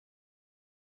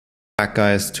Back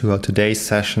guys to our today's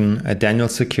session at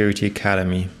Daniel's Security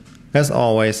Academy. As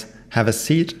always, have a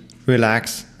seat,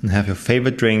 relax and have your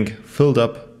favorite drink filled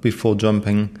up before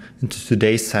jumping into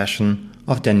today's session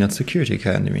of Daniel's Security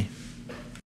Academy.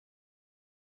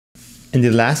 In the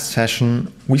last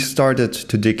session, we started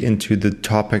to dig into the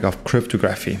topic of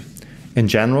cryptography in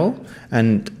general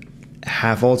and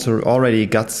have also already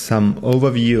got some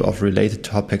overview of related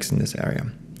topics in this area.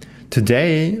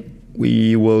 Today,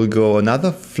 we will go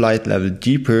another flight level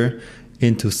deeper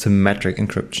into symmetric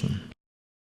encryption.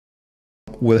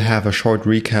 We'll have a short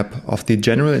recap of the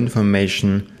general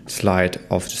information slide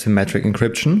of symmetric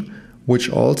encryption, which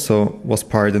also was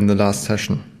part in the last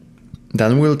session.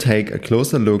 Then we'll take a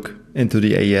closer look into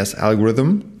the AES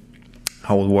algorithm,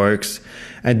 how it works,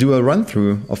 and do a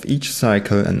run-through of each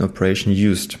cycle and operation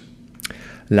used.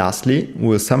 Lastly,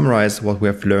 we'll summarize what we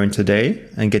have learned today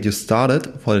and get you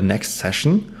started for the next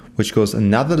session, which goes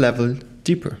another level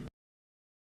deeper.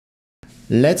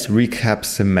 Let's recap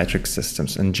symmetric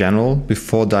systems in general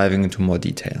before diving into more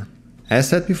detail. As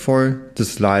said before, the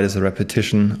slide is a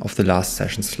repetition of the last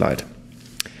session's slide.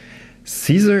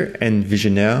 Caesar and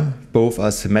Vigenère both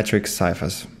are symmetric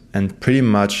ciphers and pretty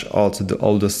much also the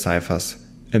oldest ciphers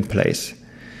in place.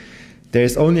 There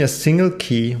is only a single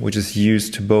key which is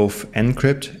used to both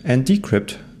encrypt and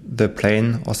decrypt the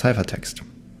plain or ciphertext.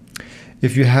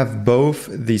 If you have both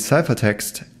the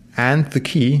ciphertext and the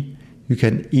key, you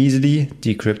can easily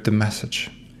decrypt the message.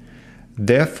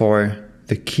 Therefore,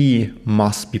 the key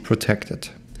must be protected.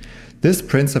 This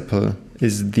principle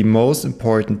is the most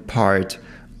important part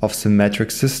of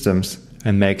symmetric systems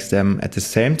and makes them at the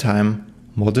same time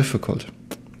more difficult.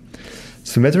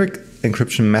 Symmetric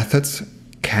encryption methods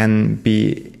can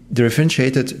be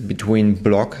differentiated between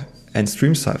block and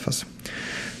stream ciphers.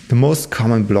 The most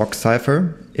common block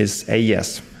cipher is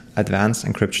AES, Advanced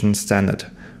Encryption Standard,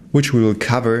 which we will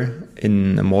cover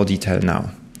in more detail now.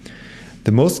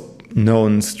 The most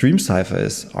known stream cipher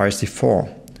is RC4,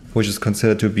 which is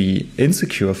considered to be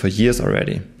insecure for years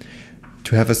already.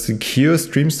 To have a secure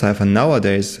stream cipher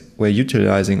nowadays, we're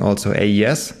utilizing also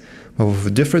AES, but with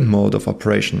a different mode of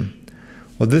operation.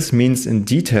 What this means in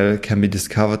detail can be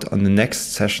discovered on the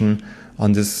next session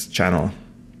on this channel.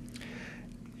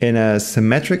 In a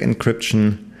symmetric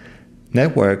encryption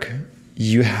network,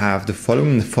 you have the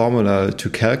following formula to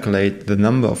calculate the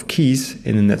number of keys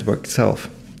in the network itself.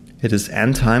 It is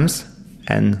n times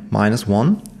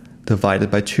n-1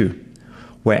 divided by 2,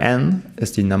 where n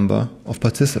is the number of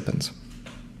participants.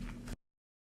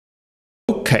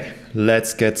 Okay,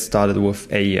 let's get started with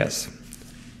AES.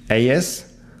 AES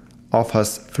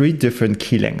offers 3 different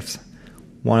key lengths,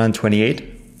 128,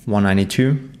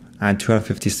 192 and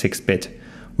 256 bit,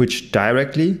 which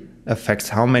directly affects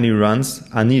how many runs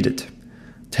are needed.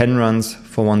 10 runs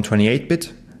for 128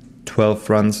 bit, 12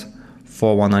 runs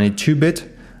for 192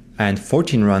 bit and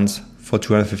 14 runs for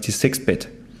 256 bit.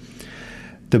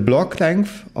 The block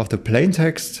length of the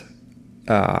plaintext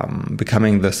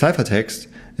becoming the ciphertext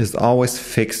is always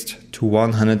fixed to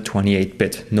 128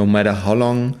 bit, no matter how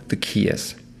long the key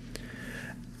is.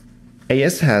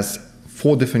 AES has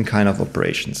 4 different kinds of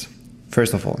operations.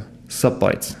 First of all,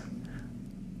 subbytes.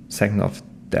 Second of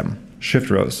them, shift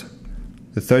rows.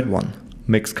 The third one,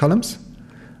 mixed columns.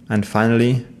 And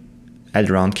finally, add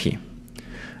round key.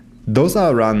 Those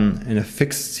are run in a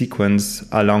fixed sequence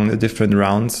along the different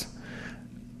rounds,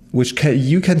 which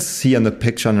you can see on the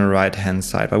picture on the right hand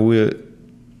side, but we'll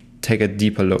take a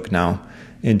deeper look now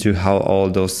into how all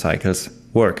those cycles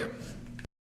work.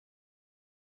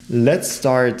 Let's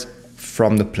start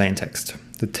from the plaintext,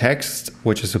 the text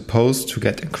which is supposed to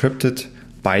get encrypted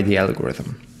by the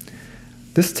algorithm.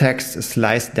 This text is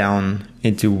sliced down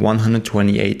into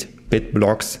 128-bit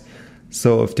blocks,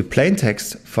 so if the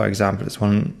plaintext, for example, is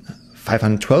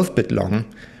 512-bit long,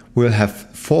 we'll have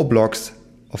 4 blocks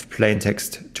of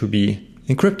plaintext to be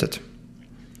encrypted.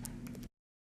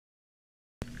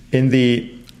 In the,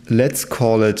 let's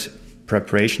call it,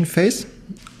 preparation phase,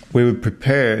 we will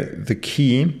prepare the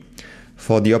key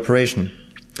for the operation.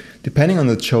 Depending on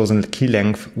the chosen key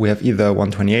length, we have either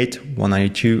 128,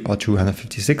 192 or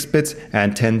 256 bits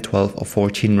and 10, 12 or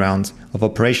 14 rounds of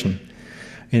operation.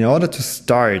 In order to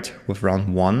start with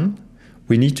round 1,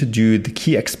 we need to do the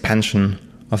key expansion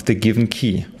of the given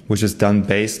key, which is done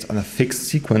based on a fixed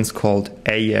sequence called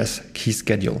AES key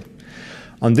schedule.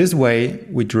 On this way,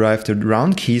 we derive the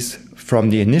round keys from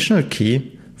the initial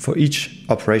key for each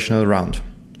operational round.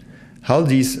 How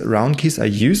these round keys are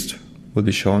used will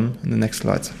be shown in the next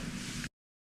slides.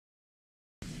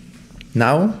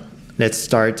 Now, let's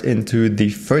start into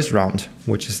the first round,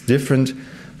 which is different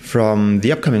from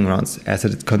the upcoming rounds as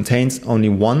it contains only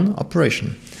one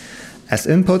operation. As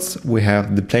inputs, we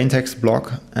have the plaintext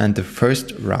block and the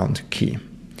first round key.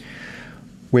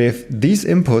 With these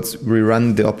inputs, we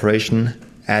run the operation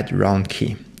add round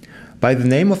key. By the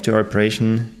name of the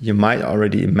operation, you might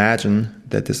already imagine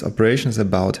that this operation is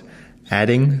about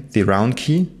adding the round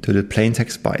key to the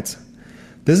plaintext bytes.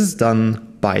 This is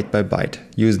done byte by byte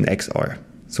using XOR.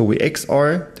 So we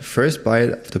XOR the first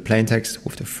byte of the plaintext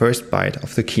with the first byte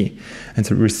of the key, and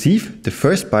to receive the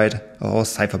first byte of our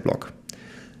cipher block.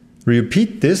 We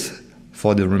repeat this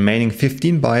for the remaining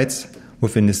 15 bytes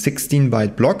within the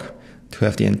 16-byte block to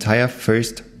have the entire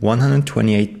first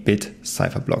 128-bit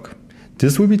cipher block.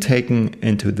 This will be taken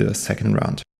into the second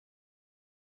round.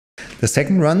 The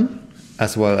second run,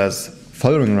 as well as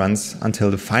following runs until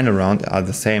the final round, are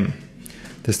the same.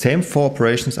 The same 4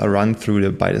 operations are run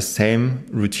through by the same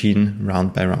routine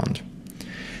round by round.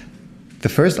 The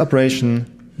first operation,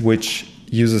 which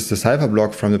uses the cipher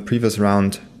block from the previous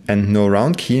round and no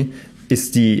round key,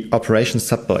 is the operation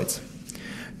subbytes.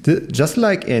 Just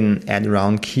like in add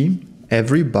round key,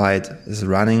 every byte is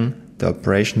running the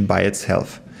operation by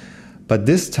itself. But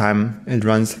this time it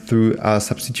runs through a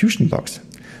substitution box.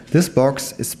 This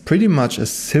box is pretty much a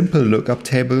simple lookup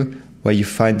table where you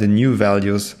find the new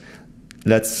values.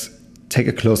 Let's take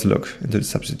a closer look into the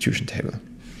substitution table.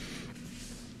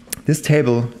 This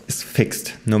table is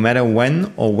fixed no matter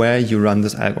when or where you run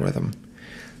this algorithm.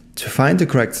 To find the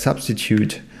correct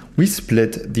substitute, we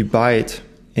split the byte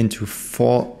into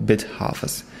 4-bit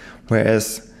halves,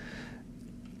 whereas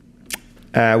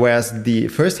the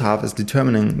first half is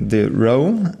determining the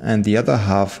row and the other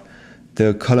half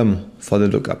the column for the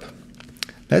lookup.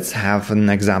 Let's have an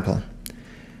example.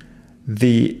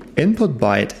 The input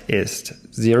byte is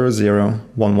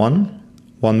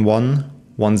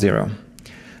 00111110,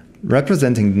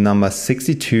 representing the number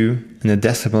 62 in a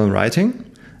decimal writing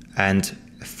and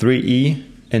 3E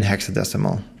in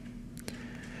hexadecimal.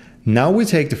 Now we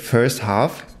take the first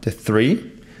half, the 3,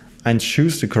 and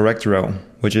choose the correct row,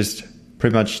 which is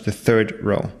pretty much the third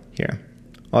row here.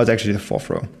 Oh, it's actually the fourth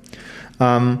row.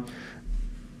 And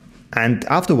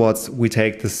afterwards, we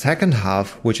take the second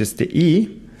half, which is the E,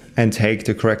 and take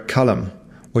the correct column,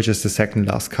 which is the second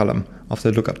last column of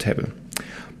the lookup table.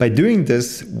 By doing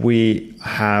this, we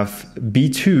have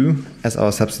B2 as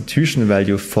our substitution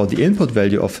value for the input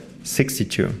value of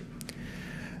 62.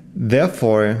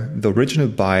 Therefore, the original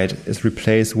byte is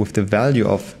replaced with the value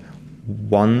of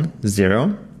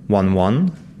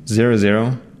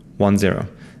 10110010,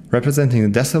 representing the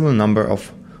decimal number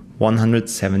of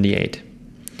 178.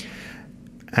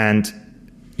 And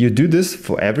you do this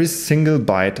for every single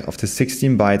byte of the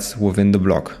 16 bytes within the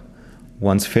block.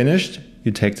 Once finished,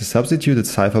 you take the substituted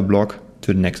cipher block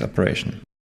to the next operation.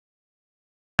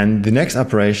 And the next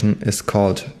operation is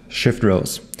called shift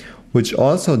rows, which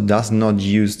also does not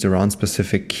use the round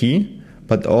specific key,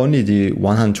 but only the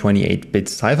 128-bit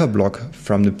cipher block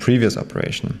from the previous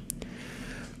operation.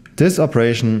 This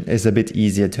operation is a bit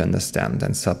easier to understand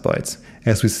than subbytes,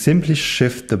 as we simply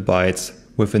shift the bytes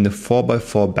within the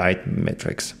 4x4 byte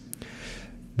matrix.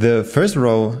 The first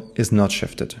row is not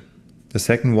shifted. The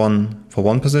second one for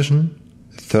 1 position,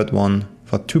 the third one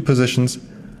for 2 positions,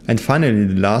 and finally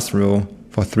the last row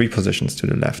for 3 positions to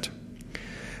the left.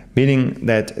 Meaning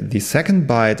that the second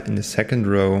byte in the second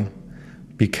row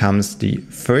becomes the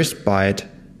first byte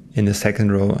in the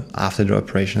second row after the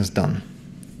operation is done.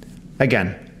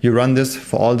 Again, you run this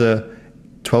for all the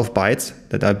 12 bytes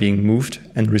that are being moved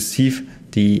and receive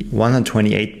the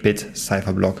 128-bit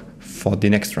cipher block for the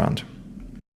next round.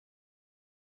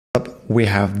 We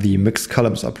have the mixed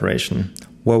columns operation,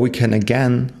 where we can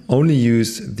again only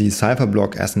use the cipher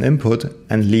block as an input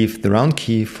and leave the round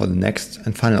key for the next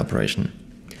and final operation.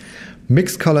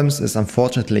 Mixed columns is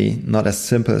unfortunately not as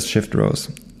simple as shift rows,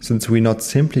 since we not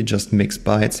simply just mix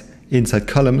bytes inside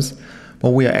columns,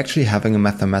 but we are actually having a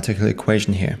mathematical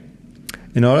equation here.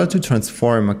 In order to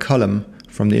transform a column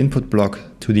from the input block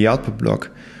to the output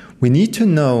block, we need to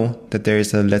know that there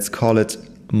is a, let's call it,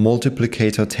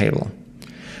 multiplicator table.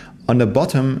 On the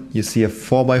bottom, you see a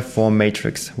 4x4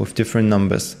 matrix with different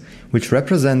numbers, which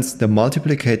represents the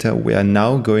multiplicator we are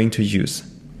now going to use.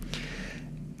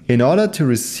 In order to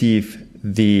receive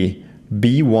the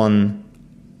B1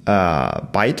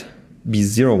 byte,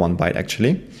 B01 byte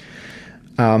actually,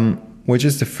 which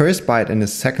is the first byte in the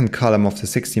second column of the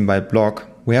 16-byte block,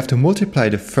 we have to multiply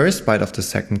the first byte of the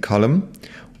second column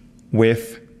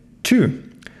with 2,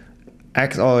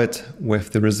 XOR it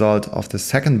with the result of the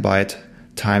second byte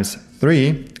times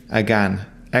 3, again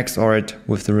XOR it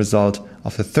with the result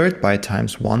of the third byte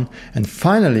times 1, and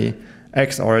finally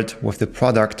XOR it with the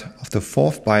product of the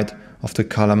fourth byte of the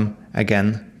column,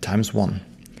 again times 1.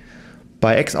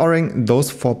 By XORing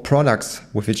those 4 products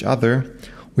with each other,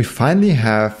 we finally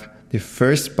have the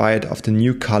first byte of the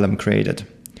new column created.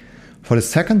 For the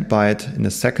second byte in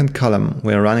the second column,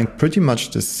 we are running pretty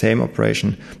much the same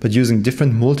operation, but using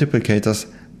different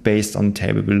multiplicators based on the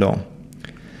table below.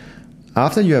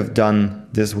 After you have done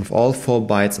this with all 4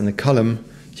 bytes in the column,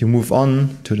 you move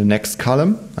on to the next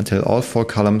column until all 4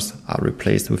 columns are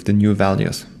replaced with the new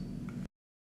values.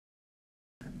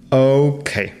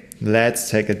 Okay, let's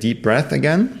take a deep breath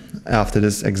again after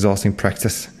this exhausting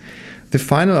practice. The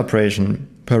final operation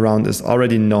per round is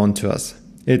already known to us.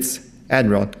 It's add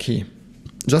round key.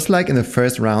 Just like in the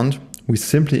first round, we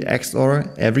simply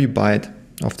XOR every byte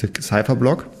of the cipher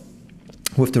block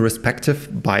with the respective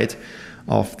byte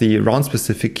of the round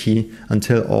specific key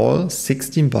until all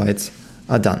 16 bytes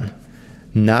are done.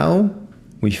 Now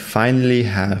we finally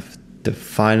have the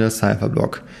final cipher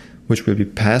block, which will be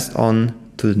passed on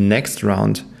to the next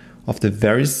round of the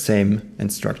very same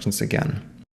instructions again.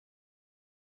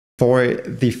 For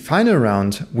the final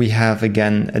round, we have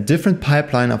again a different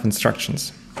pipeline of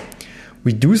instructions.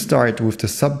 We do start with the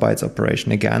subbytes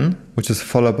operation again, which is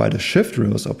followed by the shift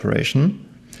rows operation.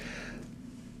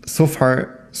 So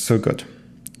far, so good.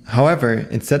 However,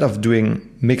 instead of doing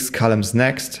mixed columns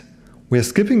next, we are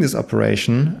skipping this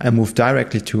operation and move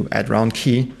directly to add round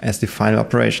key as the final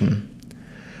operation.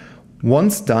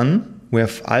 Once done, we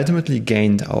have ultimately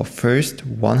gained our first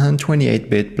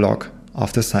 128-bit block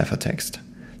of the ciphertext.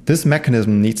 This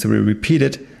mechanism needs to be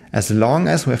repeated as long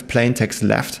as we have plain text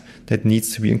left that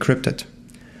needs to be encrypted.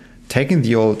 Taking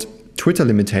the old Twitter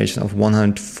limitation of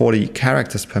 140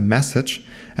 characters per message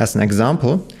as an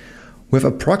example, we have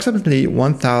approximately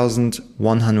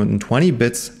 1120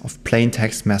 bits of plain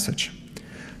text message.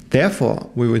 Therefore,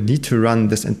 we would need to run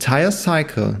this entire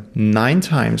cycle 9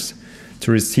 times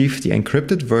to receive the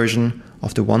encrypted version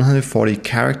of the 140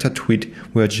 character tweet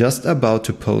we are just about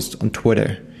to post on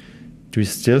Twitter. Do you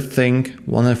still think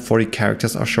 140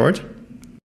 characters are short?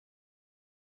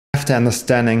 After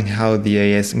understanding how the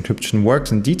AES encryption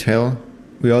works in detail,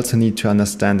 we also need to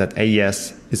understand that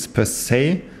AES is per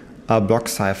se a block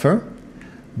cipher,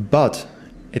 but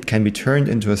it can be turned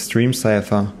into a stream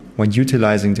cipher when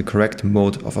utilizing the correct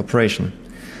mode of operation.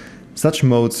 Such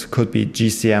modes could be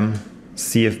GCM,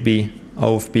 CFB,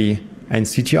 OFB, and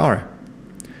CTR.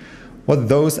 What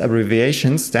those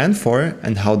abbreviations stand for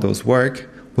and how those work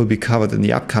will be covered in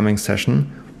the upcoming session,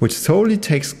 which solely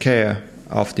takes care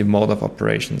of the mode of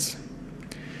operations.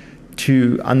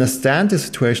 To understand the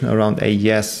situation around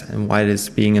AES and why it is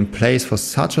being in place for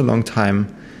such a long time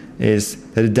is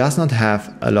that it does not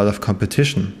have a lot of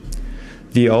competition.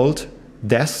 The old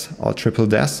DES or triple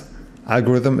DES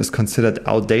algorithm is considered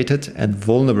outdated and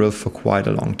vulnerable for quite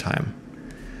a long time.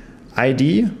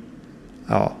 IDEA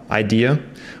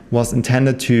was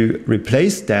intended to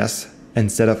replace DES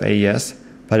instead of AES,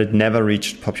 but it never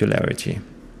reached popularity.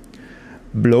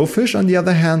 Blowfish, on the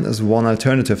other hand, is one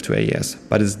alternative to AES,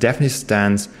 but it definitely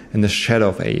stands in the shadow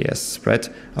of AES spread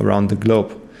around the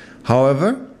globe.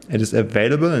 However, it is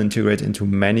available and integrated into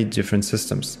many different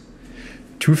systems.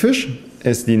 Twofish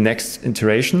is the next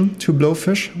iteration to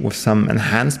Blowfish with some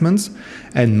enhancements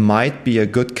and might be a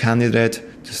good candidate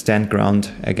to stand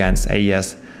ground against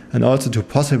AES and also to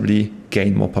possibly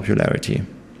gain more popularity.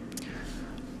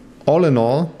 All in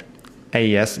all,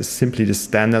 AES is simply the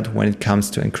standard when it comes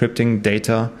to encrypting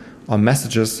data or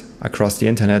messages across the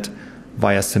internet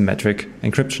via symmetric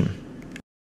encryption.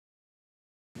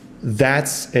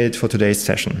 That's it for today's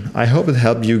session. I hope it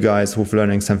helped you guys with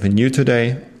learning something new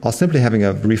today or simply having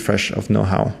a refresh of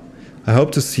know-how. I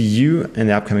hope to see you in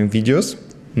the upcoming videos.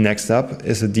 Next up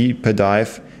is a deeper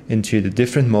dive into the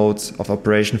different modes of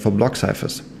operation for block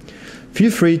ciphers.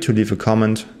 Feel free to leave a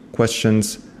comment,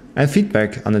 questions, and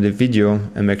feedback under the video,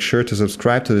 and make sure to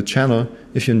subscribe to the channel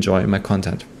if you enjoy my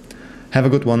content. Have a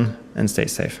good one and stay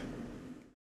safe.